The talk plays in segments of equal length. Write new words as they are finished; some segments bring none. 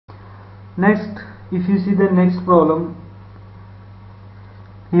Next, if you see the next problem,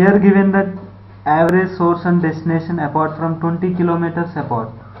 here given that average source and destination apart from 20 kilometers apart,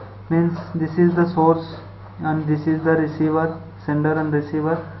 means this is the source and this is the receiver, sender and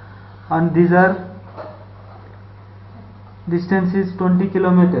receiver, and these are distance is 20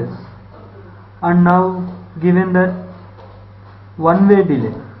 kilometers, and now given that one-way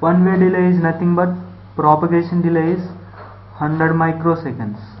delay is nothing but propagation delay is 100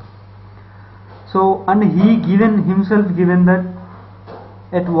 microseconds. So, and he himself given that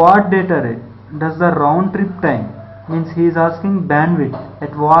at what data rate does the round trip time, means he is asking bandwidth,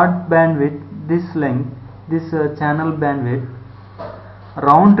 at what bandwidth this length, this channel bandwidth,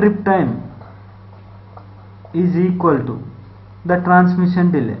 round trip time is equal to the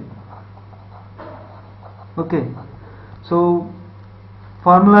transmission delay. Okay, so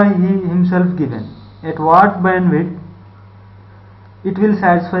formula he himself given, at what bandwidth it will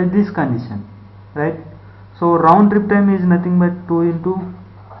satisfy this condition, right? So round trip time is nothing but 2 into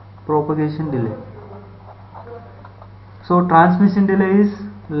propagation delay. So transmission delay is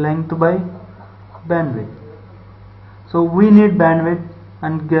length by bandwidth. So we need bandwidth,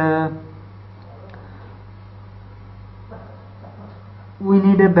 and we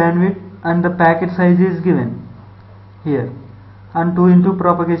need a bandwidth, and the packet size is given here, and 2 into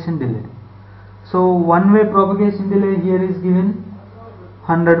propagation delay. So one-way propagation delay here is given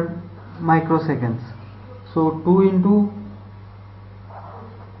 100 microseconds. So 2 into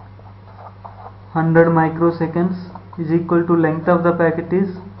 100 microseconds is equal to length of the packet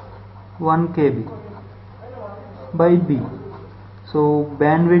is 1 kb by b. So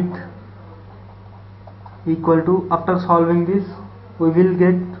bandwidth equal to, after solving this we will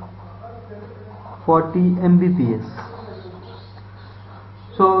get 40 Mbps.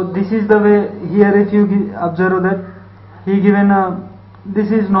 So this is the way. Here if you observe that he given a, this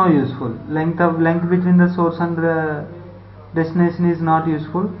is no useful, length between the source and the destination is not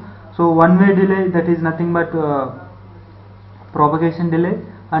useful. So one-way delay, that is nothing but propagation delay,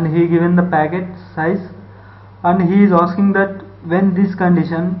 and he given the packet size, and he is asking that when this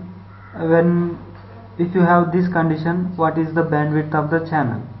condition, if you have this condition, what is the bandwidth of the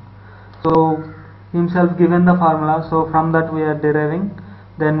channel. So himself given the formula, so from that we are deriving,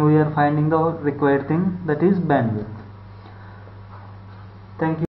 then we are finding the required thing, that is bandwidth. Thank you.